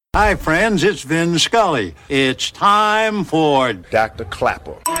Hi, friends, it's Vin Scully. It's time for Dr.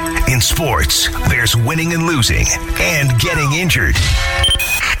 Clapper. In sports, there's winning and losing and getting injured.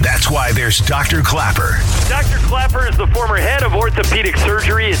 That's why there's Dr. Clapper. Dr. Clapper is the former head of orthopedic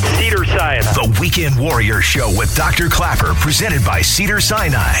surgery at Cedars-Sinai. The Weekend Warrior Show with Dr. Clapper, presented by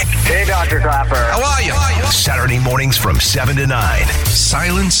Cedars-Sinai. Hey, Dr. Clapper. How are you? Saturday mornings from 7 to 9.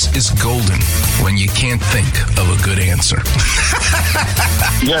 Silence is golden when you can't think of a good answer.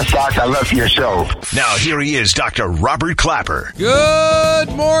 Yes, Doc, I love your show. Now, here he is, Dr. Robert Clapper. Good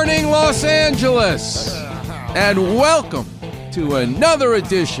morning, Los Angeles, and welcome to another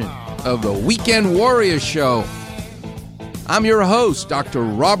edition of the Weekend Warrior Show. I'm your host, Dr.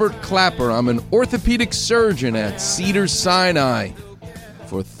 Robert Clapper. I'm an orthopedic surgeon at Cedars-Sinai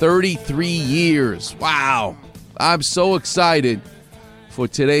for 33 years. Wow. I'm so excited for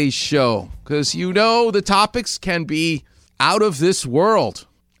today's show because, you know, the topics can be out of this world.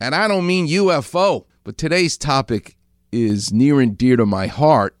 And I don't mean UFO, but today's topic is near and dear to my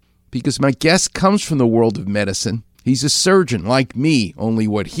heart because my guest comes from the world of medicine. He's a surgeon like me, only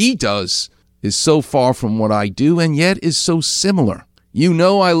what he does is so far from what I do and yet is so similar. You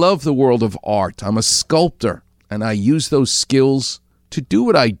know I love the world of art. I'm a sculptor, and I use those skills to do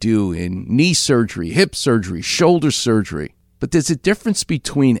what I do in knee surgery, hip surgery, shoulder surgery. But there's a difference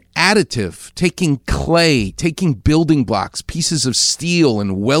between additive, taking clay, taking building blocks, pieces of steel,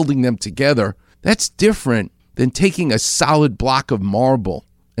 and welding them together. That's different than taking a solid block of marble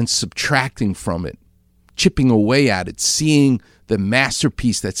and subtracting from it, chipping away at it, seeing the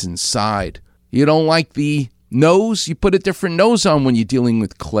masterpiece that's inside. You don't like the nose? You put a different nose on when you're dealing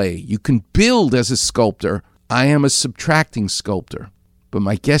with clay. You can build as a sculptor. I am a subtracting sculptor. But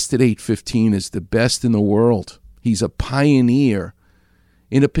my guest at 8:15 is the best in the world. He's a pioneer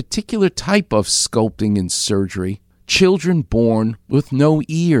in a particular type of sculpting and surgery. Children born with no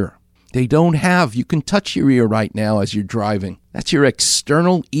ear. They don't have, you can touch your ear right now as you're driving. That's your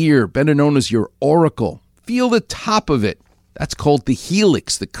external ear, better known as your auricle. Feel the top of it. That's called the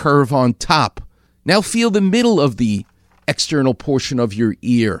helix, the curve on top. Now feel the middle of the external portion of your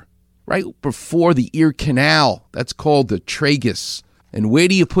ear, right before the ear canal. That's called the tragus. And where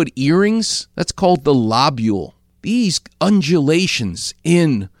do you put earrings? That's called the lobule. These undulations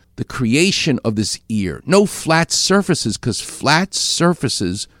in the creation of this ear. No flat surfaces, because flat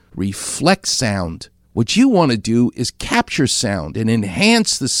surfaces reflect sound. What you want to do is capture sound and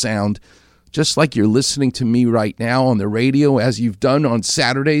enhance the sound, just like you're listening to me right now on the radio, as you've done on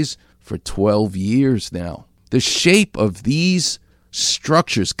Saturdays for 12 years now. The shape of these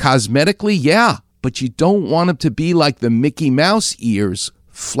structures, cosmetically, yeah, but you don't want them to be like the Mickey Mouse ears,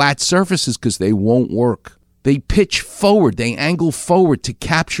 flat surfaces, because they won't work. They pitch forward, they angle forward to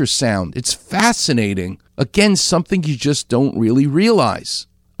capture sound. It's fascinating. Again, something you just don't really realize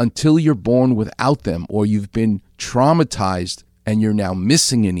until you're born without them, or you've been traumatized and you're now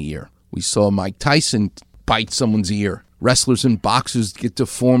missing an ear. We saw Mike Tyson bite someone's ear. Wrestlers and boxers get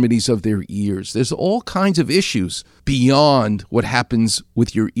deformities of their ears. There's all kinds of issues beyond what happens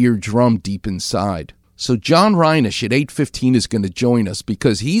with your eardrum deep inside. So John Reinish at 8:15 is going to join us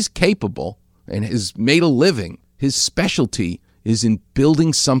because he's capable and has made a living. His specialty is in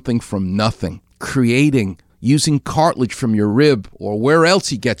building something from nothing, creating, using cartilage from your rib or where else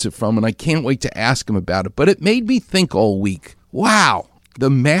he gets it from, and I can't wait to ask him about it. But it made me think all week, wow, the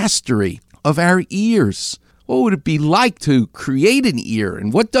mastery of our ears. What would it be like to create an ear,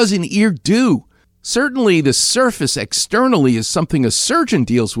 and what does an ear do? Certainly the surface externally is something a surgeon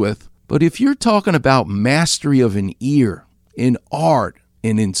deals with, but if you're talking about mastery of an ear in art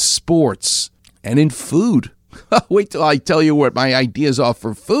and in sports and in food, wait till I tell you what my ideas are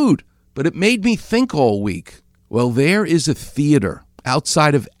for food. But it made me think all week. Well, there is a theater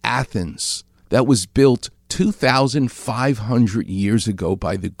outside of Athens that was built 2,500 years ago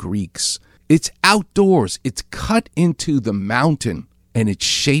by the Greeks. It's outdoors. It's cut into the mountain, and it's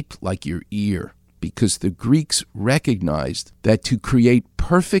shaped like your ear because the Greeks recognized that to create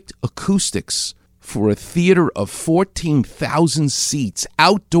perfect acoustics for a theater of 14,000 seats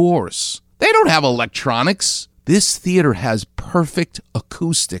outdoors, they don't have electronics. This theater has perfect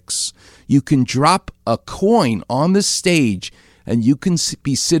acoustics. You can drop a coin on the stage and you can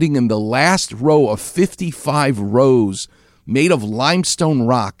be sitting in the last row of 55 rows made of limestone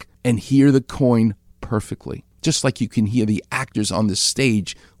rock and hear the coin perfectly, just like you can hear the actors on the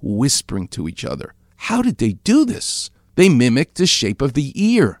stage whispering to each other. How did they do this? They mimicked the shape of the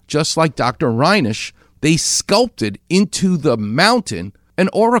ear, just like Dr. Reinish. They sculpted into the mountain an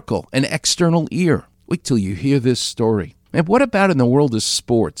auricle, an external ear. Wait till you hear this story. And what about in the world of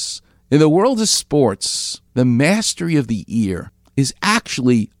sports? In the world of sports, the mastery of the ear is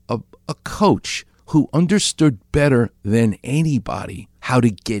actually a coach who understood better than anybody how to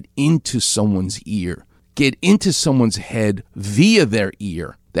get into someone's ear, get into someone's head via their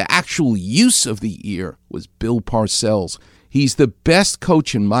ear. The actual use of the ear was Bill Parcells. He's the best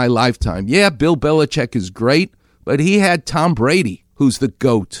coach in my lifetime. Yeah, Bill Belichick is great, but he had Tom Brady, who's the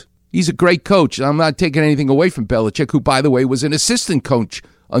GOAT. He's a great coach. I'm not taking anything away from Belichick, who, by the way, was an assistant coach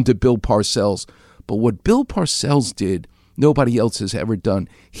under Bill Parcells. But what Bill Parcells did, nobody else has ever done.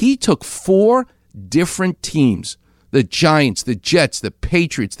 He took 4 different teams, the Giants, the Jets, the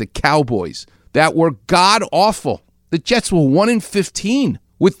Patriots, the Cowboys, that were god-awful. The Jets were 1-15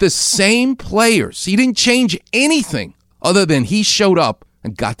 with the same players. He didn't change anything other than he showed up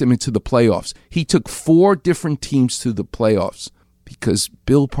and got them into the playoffs. He took 4 different teams to the playoffs because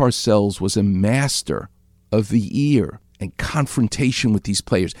Bill Parcells was a master of the ear and confrontation with these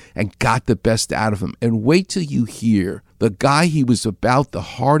players and got the best out of them. And wait till you hear the guy he was about the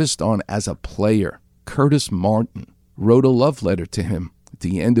hardest on as a player, Curtis Martin, wrote a love letter to him at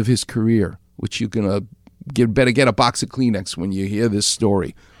the end of his career, which you're going to better get a box of Kleenex when you hear this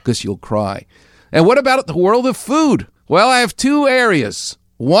story because you'll cry. And what about the world of food? Well, I have 2 areas.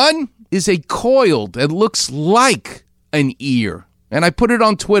 One is a coil that looks like an ear. And I put it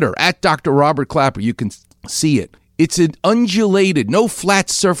on Twitter, at Dr. Robert Clapper. You can see it. It's an undulated, no flat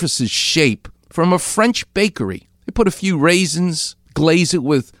surfaces shape from a French bakery. They put a few raisins, glaze it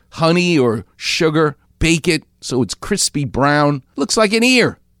with honey or sugar, bake it so it's crispy brown. Looks like an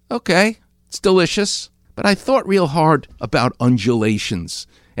ear. Okay, it's delicious. But I thought real hard about undulations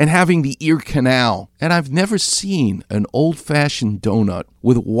and having the ear canal. And I've never seen an old-fashioned donut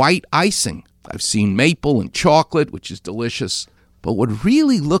with white icing. I've seen maple and chocolate, which is delicious. But what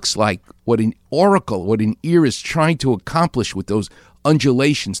really looks like what an ear is trying to accomplish with those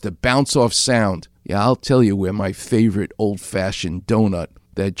undulations to bounce off sound. Yeah, I'll tell you where my favorite old-fashioned donut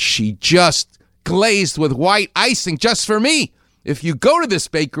that she just glazed with white icing just for me. If you go to this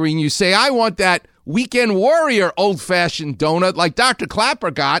bakery and you say, I want that Weekend Warrior old-fashioned donut like Dr.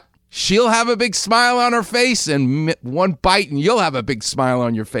 Clapper got, she'll have a big smile on her face, and one bite and you'll have a big smile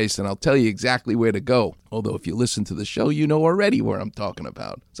on your face, and I'll tell you exactly where to go. Although if you listen to the show, you know already where I'm talking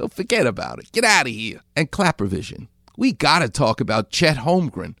about. So forget about it. Get out of here. And Clappervision. We got to talk about Chet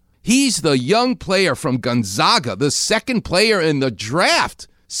Holmgren. He's the young player from Gonzaga, the second player in the draft.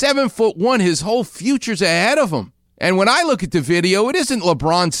 7'1", his whole future's ahead of him. And when I look at the video, it isn't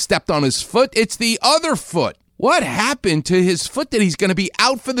LeBron stepped on his foot, it's the other foot. What happened to his foot that he's going to be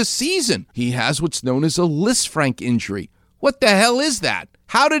out for the season? He has what's known as a Lisfranc injury. What the hell is that?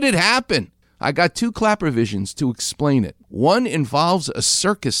 How did it happen? I got 2 Clappervisions to explain it. One involves a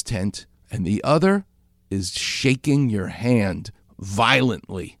circus tent, and the other is shaking your hand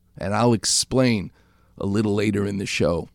violently. And I'll explain a little later in the show.